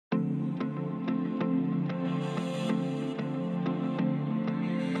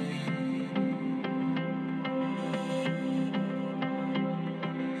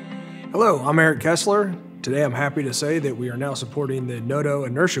Hello, I'm Eric Kessler. Today I'm happy to say that we are now supporting the NODO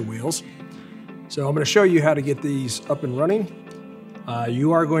Inertia Wheels. So I'm going to show you how to get these up and running.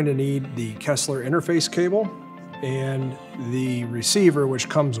 You are going to need the Kessler interface cable and the receiver which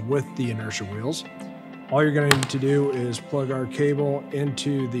comes with the inertia wheels. All you're going to need to do is plug our cable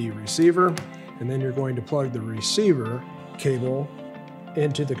into the receiver, and then you're going to plug the receiver cable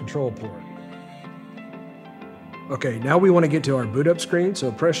into the control port. Okay, now we want to get to our boot up screen,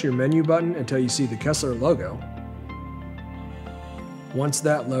 so press your menu button until you see the Kessler logo. Once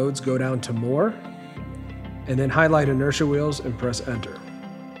that loads, go down to More, and then highlight Inertia Wheels and press Enter.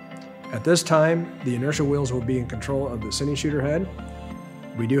 At this time, the inertia wheels will be in control of the CineShooter head.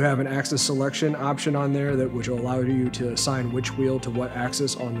 We do have an axis selection option on there which will allow you to assign which wheel to what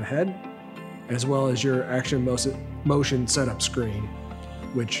axis on the head, as well as your action motion setup screen,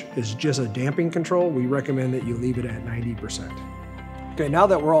 which is just a damping control. We recommend that you leave it at 90%. Okay, now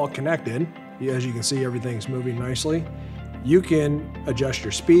that we're all connected, as you can see, everything's moving nicely. You can adjust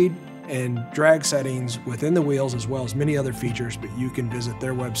your speed and drag settings within the wheels, as well as many other features, but you can visit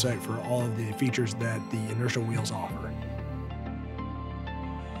their website for all of the features that the inertial wheels offer.